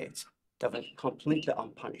decades that went completely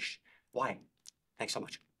unpunished. Why? Thanks so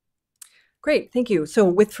much. Great, thank you. So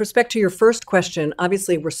with respect to your first question,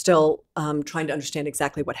 obviously we're still trying to understand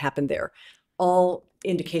exactly what happened there. All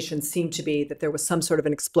indications seem to be that there was some sort of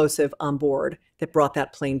an explosive on board that brought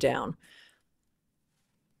that plane down.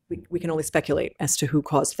 We can only speculate as to who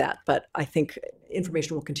caused that, but I think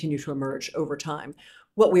information will continue to emerge over time.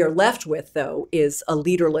 What we are left with, though, is a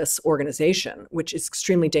leaderless organization, which is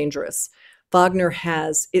extremely dangerous. Wagner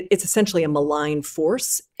it's essentially a malign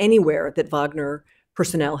force anywhere that Wagner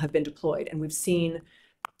personnel have been deployed, and we've seen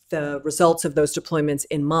the results of those deployments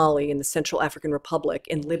in Mali, in the Central African Republic,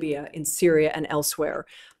 in Libya, in Syria, and elsewhere.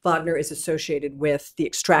 Wagner is associated with the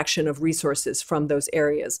extraction of resources from those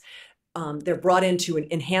areas. They're brought in to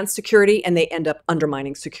enhance security, and they end up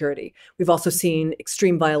undermining security. We've also seen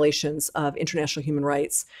extreme violations of international human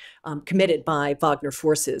rights committed by Wagner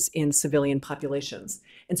forces in civilian populations.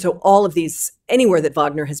 And so all of these, anywhere that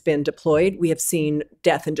Wagner has been deployed, we have seen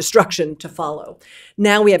death and destruction to follow.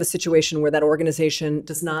 Now we have a situation where that organization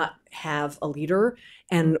does not have a leader,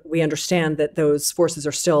 and we understand that those forces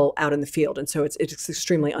are still out in the field. And so it's an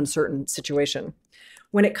extremely uncertain situation.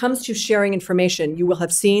 When it comes to sharing information, you will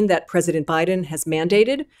have seen that President Biden has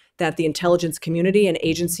mandated that the intelligence community and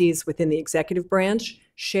agencies within the executive branch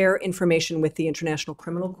share information with the International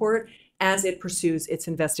Criminal Court as it pursues its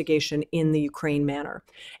investigation in the Ukraine manner.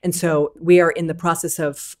 And so we are in the process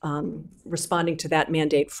of responding to that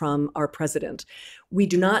mandate from our president. We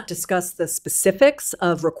do not discuss the specifics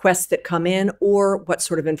of requests that come in or what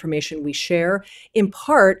sort of information we share, in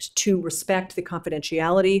part to respect the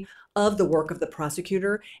confidentiality of the work of the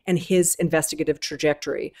prosecutor and his investigative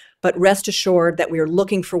trajectory. But rest assured that we are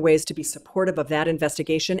looking for ways to be supportive of that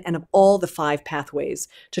investigation and of all the 5 pathways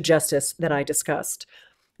to justice that I discussed.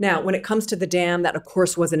 Now, when it comes to the dam, that of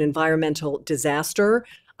course was an environmental disaster.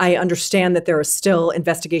 I understand that there are still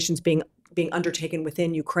investigations being undertaken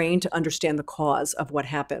within Ukraine to understand the cause of what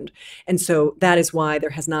happened. And so that is why there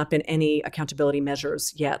has not been any accountability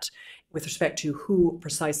measures yet with respect to who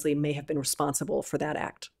precisely may have been responsible for that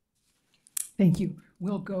act. Thank you.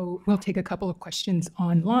 We'll take a couple of questions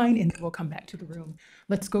online and then we'll come back to the room.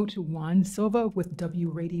 Let's go to Juan Silva with W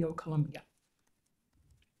Radio Colombia.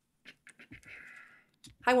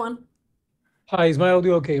 Hi, Juan. Hi, is my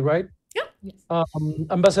audio okay, right? Yeah. Yes.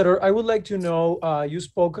 Ambassador, I would like to know, you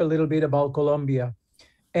spoke a little bit about Colombia,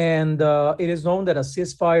 and it is known that a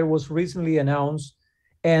ceasefire was recently announced,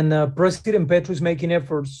 and President Petro is making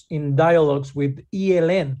efforts in dialogues with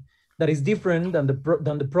ELN that is different than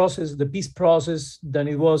the process, the peace process, than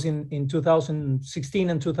it was in 2016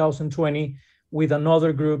 and 2020 with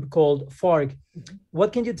another group called FARC.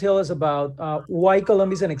 What can you tell us about why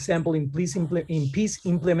Colombia is an example in peace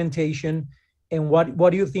implementation, and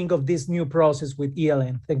what do you think of this new process with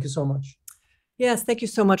ELN? Thank you so much. Yes, thank you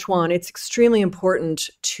so much, Juan. It's extremely important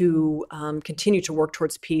to continue to work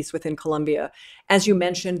towards peace within Colombia. As you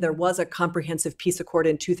mentioned, there was a comprehensive peace accord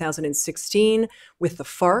in 2016 with the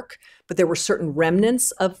FARC, but there were certain remnants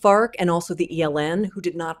of FARC and also the ELN who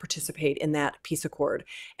did not participate in that peace accord.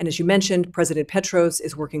 And as you mentioned, President Petros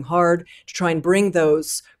is working hard to try and bring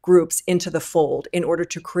those groups into the fold in order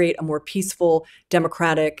to create a more peaceful,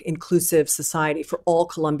 democratic, inclusive society for all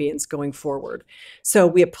Colombians going forward. So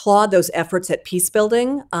we applaud those efforts at peace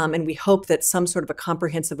building, and we hope that some sort of a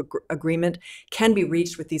comprehensive agreement can be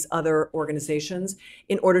reached with these other organizations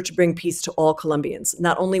in order to bring peace to all Colombians,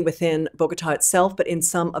 not only within Bogota itself, but in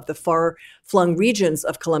some of the far-flung regions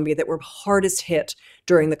of Colombia that were hardest hit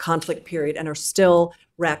during the conflict period and are still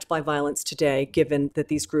racked by violence today, given that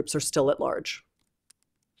these groups are still at large.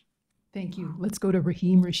 Thank you. Let's go to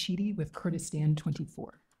Rahim Rashidi with Kurdistan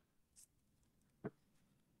 24.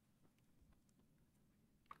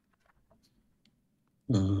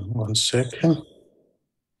 One second.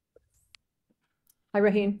 Hi,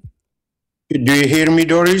 Rahim. Do you hear me,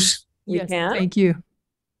 Doris? We Yes, can. thank you.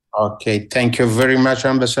 Okay, thank you very much,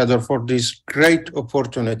 Ambassador, for this great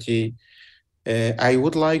opportunity. I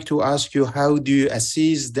would like to ask you, how do you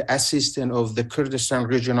assess the assistance of the Kurdistan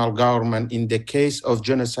regional government in the case of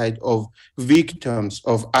genocide of victims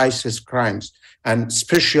of ISIS crimes, and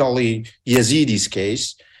especially Yezidi's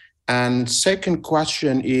case? And second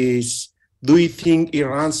question is, do you think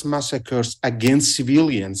Iran's massacres against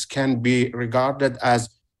civilians can be regarded as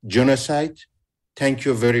genocide? Thank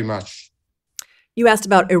you very much. You asked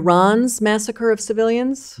about Iran's massacre of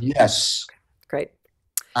civilians? Yes. Great.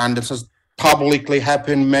 And this has publicly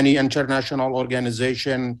happened. Many international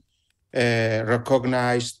organizations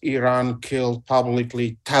recognized Iran killed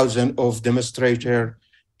publicly thousands of demonstrators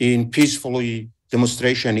in peacefully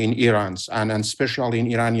demonstration in Iran, and especially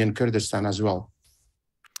in Iranian Kurdistan as well.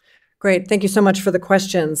 Great. Thank you so much for the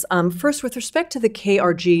questions. First, with respect to the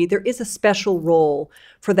KRG, there is a special role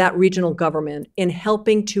for that regional government in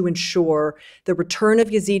helping to ensure the return of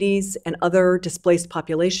Yazidis and other displaced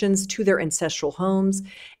populations to their ancestral homes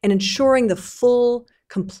and ensuring the full,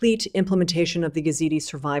 complete implementation of the Yazidi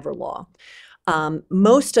survivor law.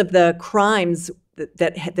 Most of the crimes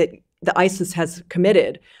that the ISIS has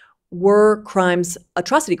committed were crimes,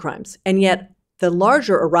 atrocity crimes, and yet the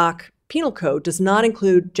larger Iraq Penal Code does not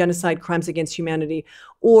include genocide, crimes against humanity,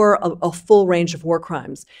 or a full range of war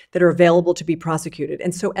crimes that are available to be prosecuted.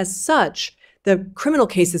 And so as such, the criminal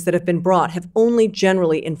cases that have been brought have only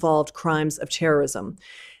generally involved crimes of terrorism.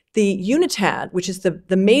 The UNITAD, which is the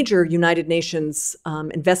major United Nations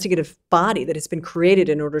investigative body that has been created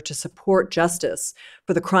in order to support justice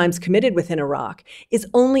for the crimes committed within Iraq, is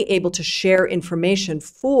only able to share information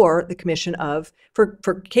for the commission of, for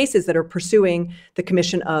cases that are pursuing the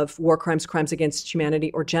commission of war crimes, crimes against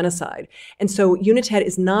humanity, or genocide. And so UNITAD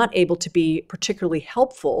is not able to be particularly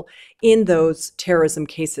helpful in those terrorism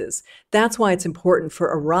cases. That's why it's important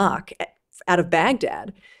for Iraq, out of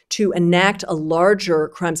Baghdad, to enact a larger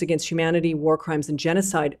crimes against humanity, war crimes, and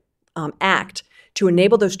genocide act to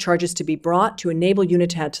enable those charges to be brought, to enable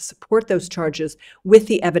UNITAD to support those charges with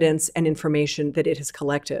the evidence and information that it has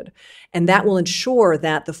collected. And that will ensure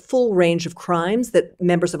that the full range of crimes that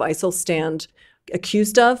members of ISIL stand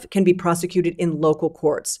accused of can be prosecuted in local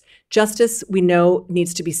courts. Justice, we know,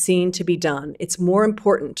 needs to be seen to be done. It's more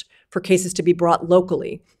important for cases to be brought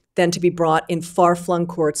locally than to be brought in far-flung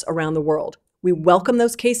courts around the world. We welcome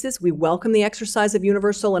those cases. We welcome the exercise of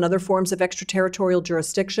universal and other forms of extraterritorial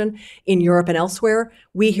jurisdiction in Europe and elsewhere.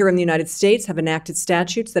 We here in the United States have enacted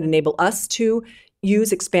statutes that enable us to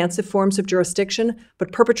use expansive forms of jurisdiction,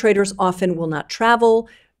 but perpetrators often will not travel.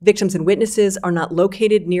 Victims and witnesses are not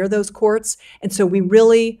located near those courts. And so we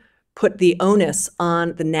really put the onus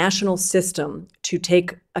on the national system to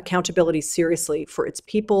take accountability seriously for its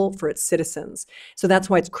people, for its citizens. So that's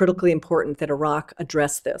why it's critically important that Iraq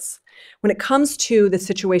address this. When it comes to the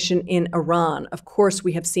situation in Iran, of course,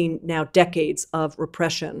 we have seen now decades of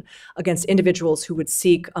repression against individuals who would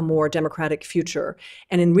seek a more democratic future.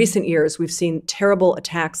 And in recent years, we've seen terrible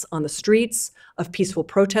attacks on the streets of peaceful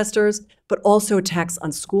protesters, but also attacks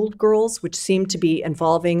on schoolgirls, which seem to be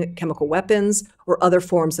involving chemical weapons or other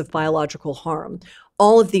forms of biological harm.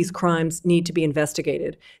 All of these crimes need to be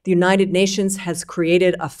investigated. The United Nations has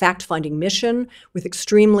created a fact-finding mission with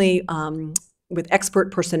with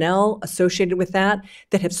expert personnel associated with that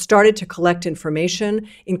have started to collect information,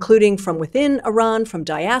 including from within Iran, from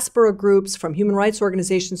diaspora groups, from human rights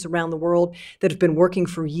organizations around the world that have been working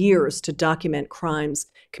for years to document crimes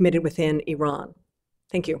committed within Iran.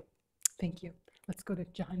 Thank you. Thank you. Let's go to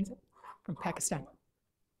Jahanzib from Pakistan.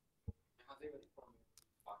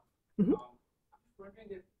 Mm-hmm.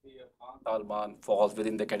 Taliban falls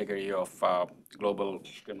within the category of global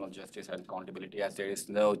criminal justice and accountability, as there is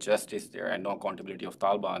no justice there and no accountability of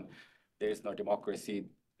Taliban. There is no democracy.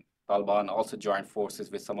 Taliban also joined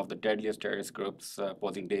forces with some of the deadliest terrorist groups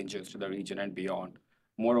posing dangers to the region and beyond.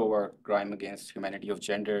 Moreover, crime against humanity of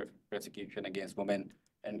gender, persecution against women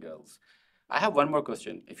and girls. I have one more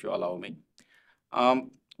question, if you allow me.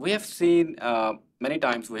 We have seen many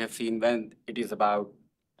times we have seen when it is about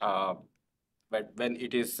but when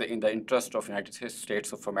it is in the interest of United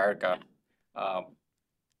States of America, uh,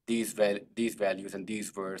 these values and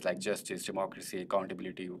these words like justice, democracy,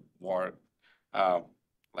 accountability, war, uh,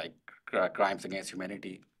 like crimes against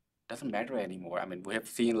humanity, doesn't matter anymore. I mean, we have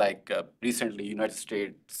seen like recently United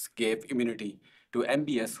States gave immunity to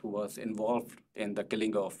MBS who was involved in the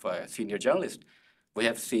killing of senior journalist. We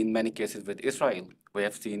have seen many cases with Israel. We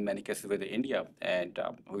have seen many cases with India and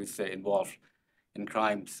who is involved in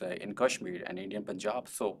crimes in Kashmir and Indian Punjab.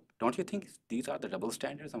 So don't you think these are the double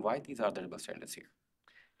standards, and why these are the double standards here?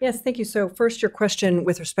 Yes, thank you. So first, your question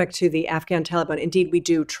with respect to the Afghan Taliban. Indeed, we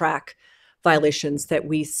do track violations that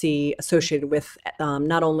we see associated with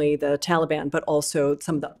not only the Taliban, but also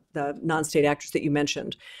some of the non-state actors that you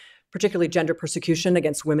mentioned, particularly gender persecution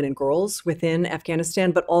against women and girls within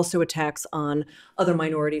Afghanistan, but also attacks on other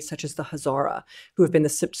minorities such as the Hazara, who have been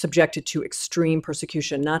subjected to extreme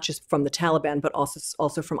persecution, not just from the Taliban, but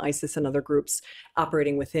also from ISIS and other groups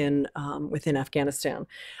operating within Afghanistan.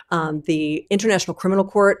 The International Criminal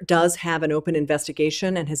Court does have an open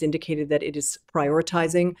investigation and has indicated that it is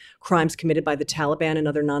prioritizing crimes committed by the Taliban and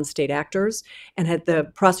other non-state actors, and the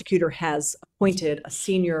prosecutor has appointed a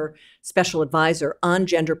senior special advisor on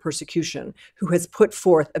gender persecution who has put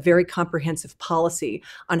forth a very comprehensive policy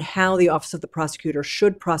on how the Office of the Prosecutor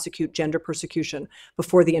should prosecute gender persecution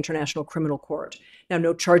before the International Criminal Court. Now,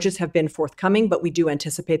 no charges have been forthcoming, but we do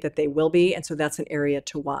anticipate that they will be, and so that's an area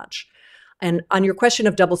to watch. And on your question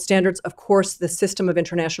of double standards, of course, the system of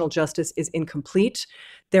international justice is incomplete.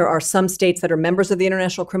 There are some states that are members of the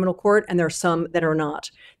International Criminal Court, and there are some that are not.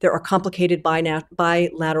 There are complicated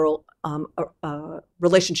bilateral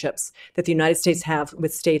relationships that the United States have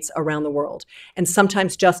with states around the world. And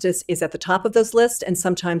sometimes justice is at the top of those lists, and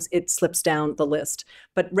sometimes it slips down the list.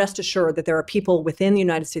 But rest assured that there are people within the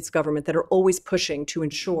United States government that are always pushing to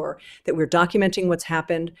ensure that we're documenting what's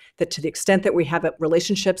happened, that to the extent that we have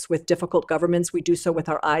relationships with difficult governments, we do so with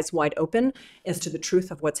our eyes wide open as to the truth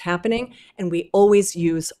of what's happening. And we always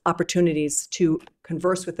use opportunities to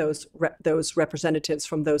converse with those representatives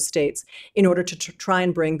from those states in order to try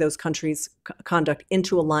and bring those countries' conduct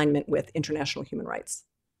into alignment with international human rights.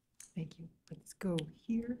 Thank you. Let's go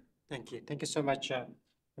here. Thank you. Thank you so much,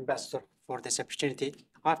 Ambassador, for this opportunity.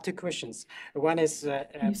 I have two questions. One is...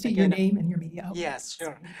 Can you state your name and your media outlet? Yes,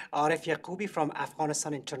 sure. Arif Yaqoubi from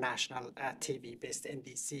Afghanistan International TV, based in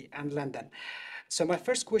DC and London. So my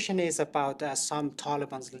first question is about some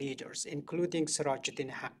Taliban's leaders, including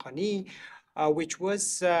Sirajuddin Haqqani, which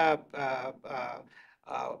was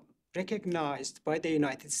recognized by the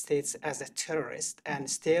United States as a terrorist, and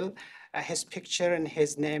still his picture and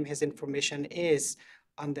his name, his information is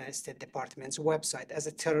on the State Department's website as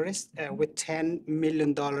a terrorist with $10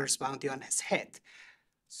 million bounty on his head.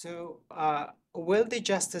 So will the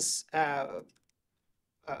justice,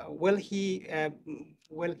 will he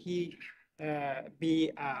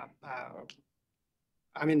be,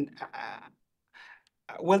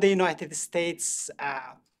 will the United States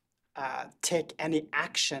take any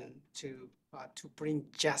action to bring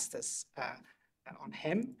justice on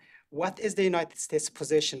him? What is the United States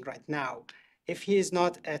position right now? If he is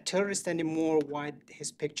not a terrorist anymore, why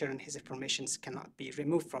his picture and his information cannot be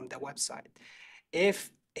removed from the website?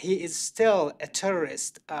 If he is still a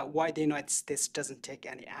terrorist, why the United States doesn't take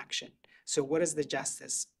any action? So what is the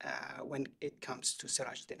justice when it comes to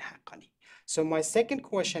Sirajuddin Haqqani? So my second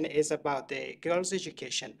question is about the girls'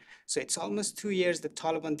 education. So it's almost 2 years the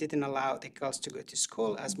Taliban didn't allow the girls to go to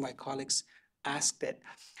school, as my colleagues asked it.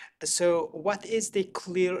 So what is the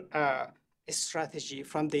clear strategy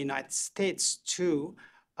from the United States to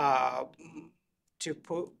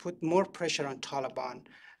put more pressure on Taliban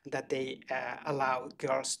that they allow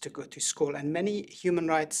girls to go to school? And many human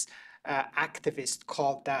rights activists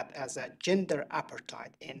call that as a gender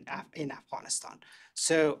apartheid in Afghanistan.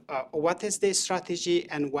 So what is the strategy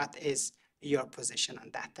and what is your position on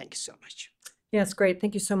that? Thank you so much. Yes, great.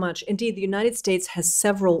 Thank you so much. Indeed, the United States has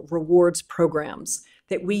several rewards programs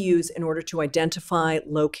that we use in order to identify,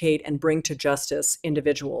 locate, and bring to justice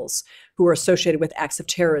individuals who who are associated with acts of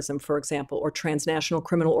terrorism, for example, or transnational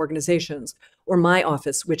criminal organizations, or my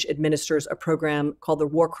office, which administers a program called the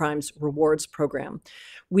War Crimes Rewards Program.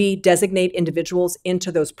 We designate individuals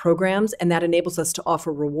into those programs, and that enables us to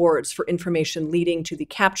offer rewards for information leading to the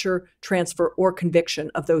capture, transfer, or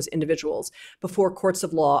conviction of those individuals before courts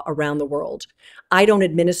of law around the world. I don't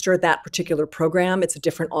administer that particular program. It's a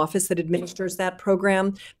different office that administers that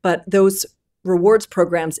program, but those rewards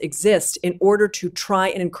programs exist in order to try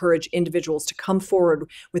and encourage individuals to come forward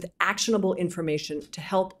with actionable information to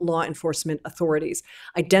help law enforcement authorities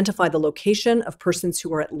identify the location of persons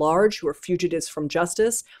who are at large, who are fugitives from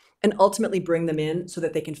justice, and ultimately bring them in so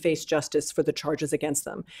that they can face justice for the charges against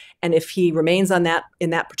them. And if he remains on that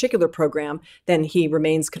in that particular program, then he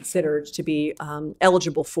remains considered to be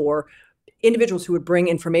eligible for individuals who would bring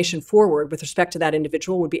information forward with respect to that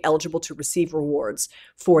individual would be eligible to receive rewards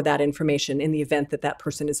for that information in the event that that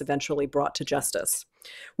person is eventually brought to justice.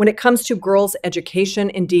 When it comes to girls' education,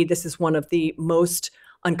 indeed, this is one of the most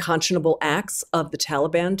unconscionable acts of the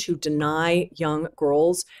Taliban, to deny young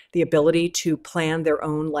girls the ability to plan their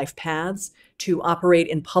own life paths, to operate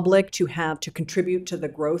in public, to contribute to the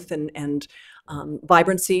growth and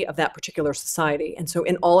vibrancy of that particular society. And so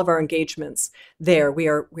in all of our engagements there, we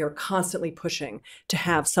are constantly pushing to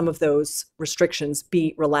have some of those restrictions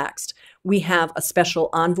be relaxed. We have a special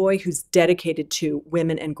envoy who's dedicated to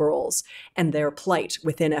women and girls and their plight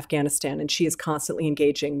within Afghanistan, and she is constantly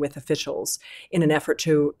engaging with officials in an effort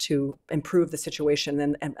to improve the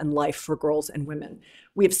situation and life for girls and women.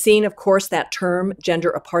 We have seen, of course, that term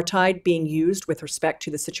gender apartheid being used with respect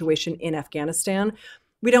to the situation in Afghanistan.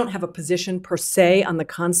 We don't have a position per se on the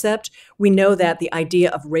concept. We know that the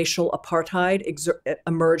idea of racial apartheid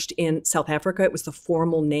emerged in South Africa. It was the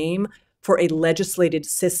formal name for a legislated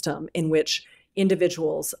system in which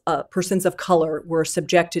individuals, persons of color, were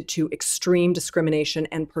subjected to extreme discrimination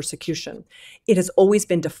and persecution. It has always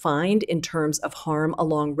been defined in terms of harm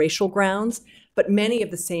along racial grounds, but many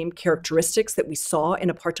of the same characteristics that we saw in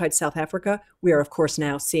apartheid South Africa, we are, of course,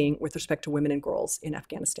 now seeing with respect to women and girls in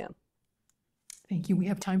Afghanistan. Thank you. We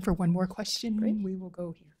have time for one more question. Great. We will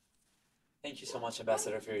go here. Thank you so much,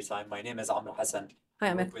 Ambassador, for your time. My name is Amr Hassan. Hi,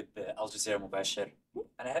 I Amr. work with Al Jazeera Mubashir.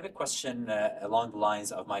 And I have a question along the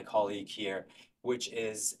lines of my colleague here, which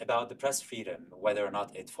is about the press freedom, whether or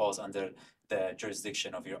not it falls under the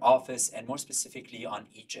jurisdiction of your office, and more specifically on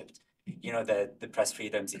Egypt. You know that the press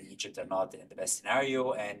freedoms in Egypt are not in the best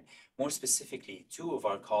scenario, and more specifically, two of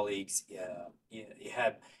our colleagues,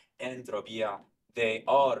 Ihab and Rabia, they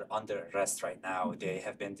are under arrest right now. They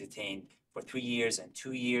have been detained for 3 years and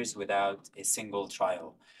 2 years without a single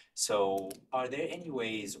trial. So are there any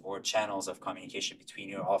ways or channels of communication between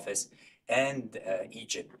your office and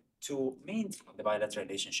Egypt to maintain the bilateral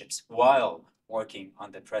relationships while working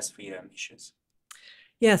on the press freedom issues?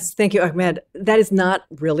 Yes, thank you, Ahmed. That is not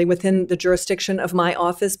really within the jurisdiction of my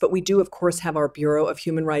office, but we do, of course, have our Bureau of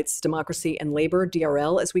Human Rights, Democracy, and Labor,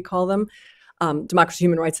 DRL, as we call them. Democracy,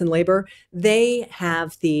 Human Rights, and Labor. They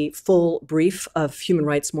have the full brief of human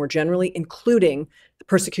rights more generally, including the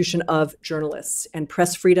persecution of journalists and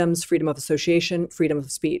press freedoms, freedom of association, freedom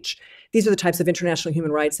of speech. These are the types of international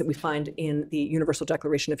human rights that we find in the Universal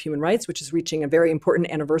Declaration of Human Rights, which is reaching a very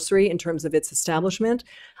important anniversary in terms of its establishment.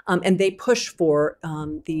 And they push for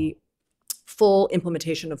the full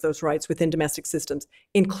implementation of those rights within domestic systems,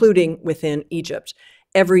 including within Egypt.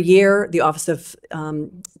 Every year, the Office of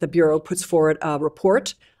the Bureau puts forward a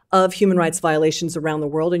report of human rights violations around the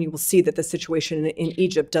world, and you will see that the situation in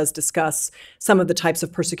Egypt does discuss some of the types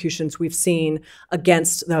of persecutions we've seen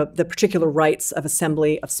against the particular rights of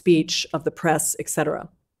assembly, of speech, of the press, etc.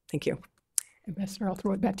 Thank you. Ambassador, I'll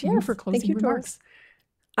throw it back to you for closing thank you, remarks.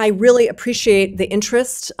 I really appreciate the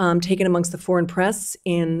interest taken amongst the foreign press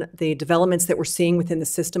in the developments that we're seeing within the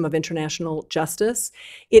system of international justice.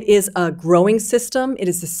 It is a growing system. It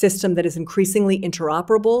is a system that is increasingly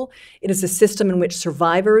interoperable. It is a system in which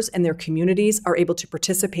survivors and their communities are able to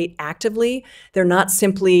participate actively. They're not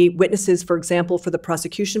simply witnesses, for example, for the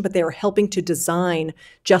prosecution, but they are helping to design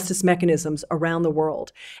justice mechanisms around the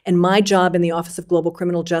world. And my job in the Office of Global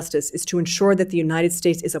Criminal Justice is to ensure that the United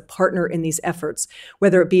States is a partner in these efforts,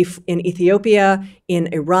 whether it be in Ethiopia, in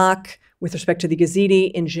Iraq, with respect to the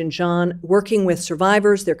Yezidi in Xinjiang, working with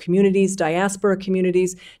survivors, their communities, diaspora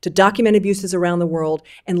communities, to document abuses around the world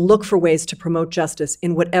and look for ways to promote justice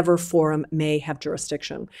in whatever forum may have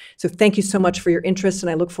jurisdiction. So thank you so much for your interest, and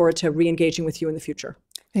I look forward to re-engaging with you in the future.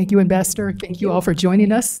 Thank you, Ambassador. Thank you all for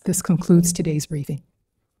joining us. This concludes today's briefing.